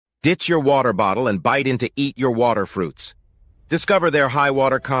Ditch your water bottle and bite into Eat Your Water fruits. Discover their high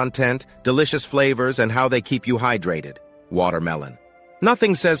water content, delicious flavors, and how they keep you hydrated. Watermelon.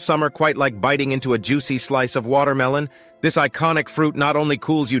 Nothing says summer quite like biting into a juicy slice of watermelon. This iconic fruit not only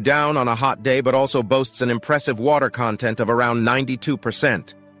cools you down on a hot day, but also boasts an impressive water content of around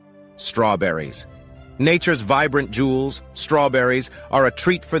 92%. Strawberries. Nature's vibrant jewels, strawberries are a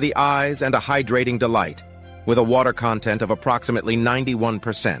treat for the eyes and a hydrating delight, with a water content of approximately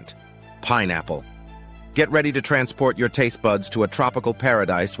 91%. Pineapple. Get ready to transport your taste buds to a tropical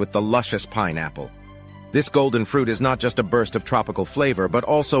paradise with the luscious pineapple. This golden fruit is not just a burst of tropical flavor, but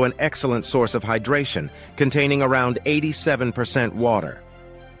also an excellent source of hydration, containing around 87% water.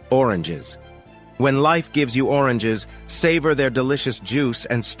 Oranges. When life gives you oranges, savor their delicious juice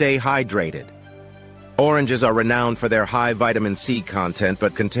and stay hydrated. Oranges are renowned for their high vitamin C content,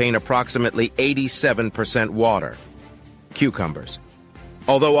 but contain approximately 87% water. Cucumbers.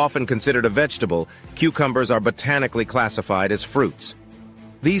 Although often considered a vegetable, cucumbers are botanically classified as fruits.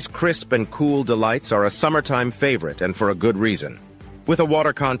 These crisp and cool delights are a summertime favorite, and for a good reason, with a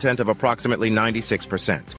water content of approximately 96%.